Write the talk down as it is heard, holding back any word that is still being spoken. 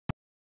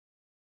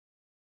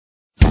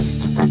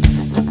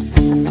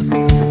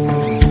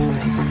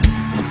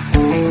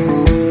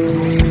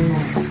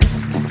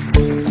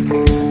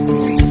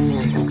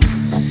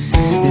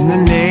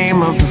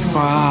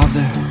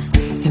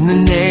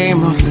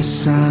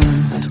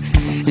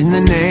Son, in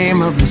the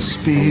name of the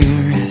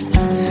Spirit,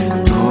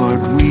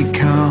 Lord, we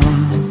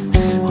come.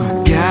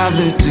 We're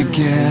gathered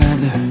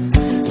together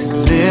to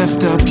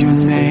lift up your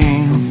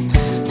name,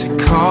 to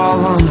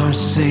call on our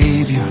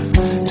Savior,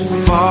 to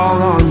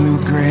fall on your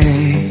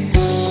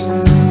grace.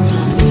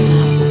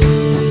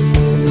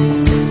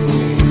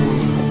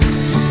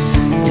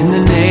 In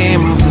the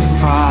name of the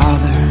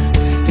Father,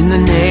 in the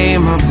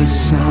name of the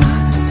Son,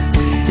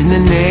 in the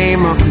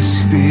name of the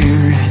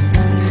Spirit,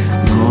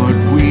 Lord,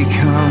 we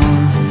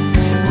come.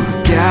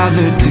 We're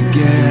gathered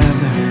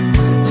together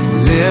to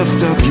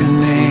lift up your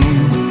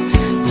name,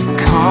 to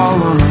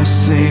call on our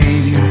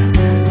Savior,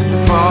 to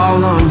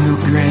fall on your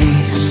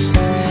grace.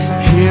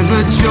 Hear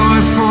the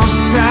joyful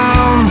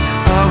sound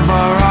of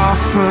our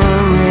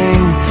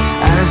offering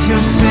as your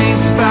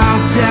saints bow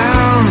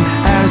down,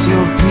 as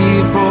your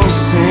people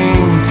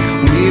sing.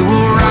 We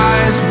will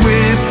rise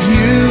with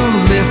you,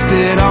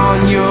 lifted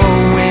on your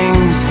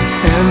wings,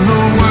 and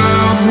the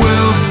world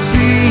will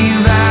see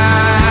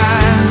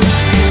that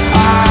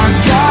our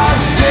God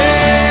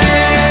saves,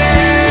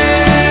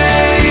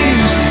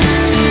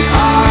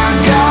 our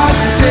God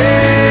saves.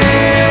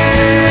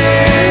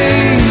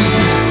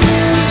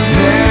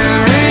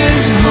 There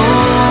is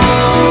hope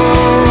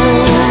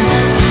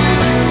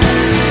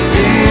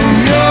in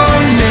your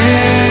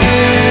name.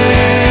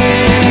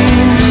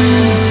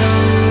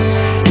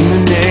 In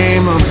the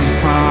name of the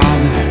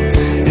Father,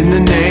 in the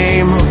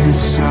name of the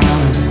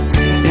Son,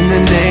 in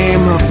the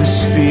name of the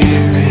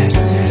Spirit,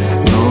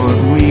 Lord,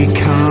 we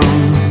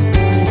come.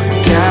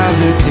 We're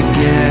gathered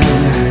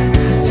together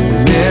to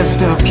lift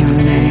up your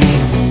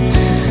name,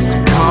 to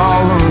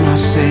call on our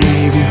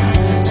Savior,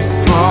 to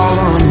fall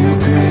on your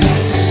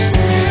grace.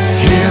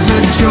 Hear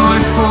the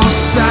joyful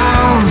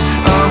sound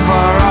of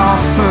our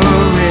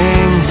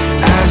offering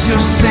as your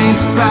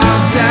saints bow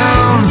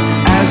down,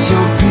 as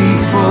your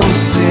people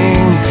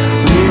sing.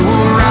 We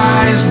will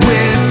rise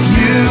with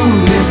you,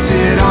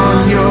 lifted on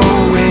your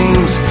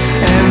wings,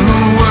 and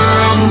the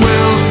world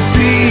will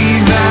see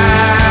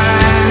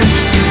that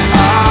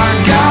our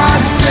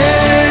God saves,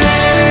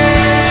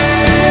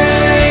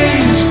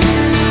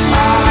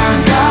 our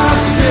God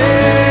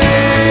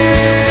saves.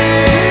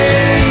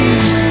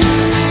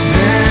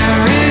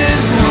 There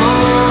is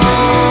hope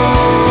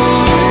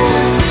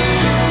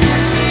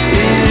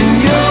in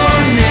your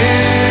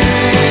name.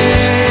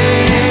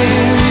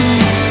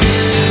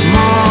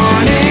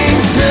 Morning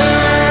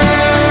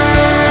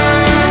turns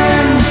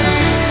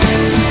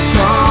to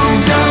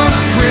songs of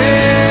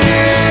praise.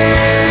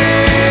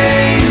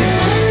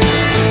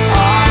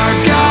 Our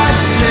God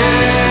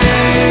saves,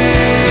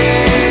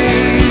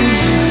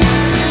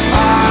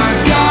 our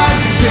God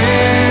saves.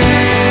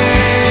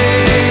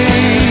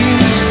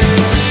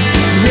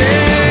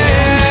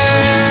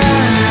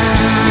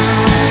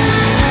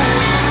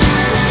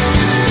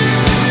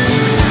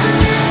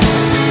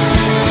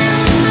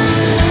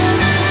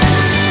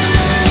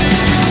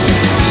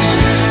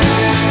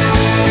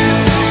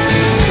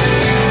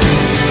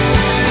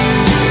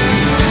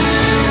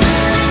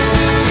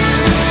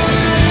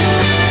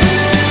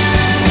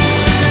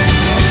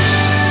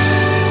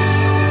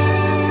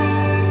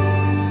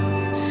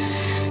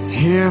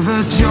 Hear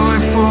the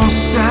joyful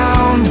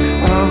sound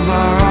of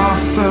our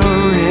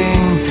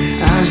offering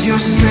as your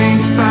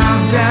saints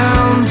bow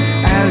down,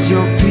 as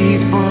your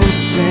people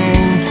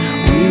sing.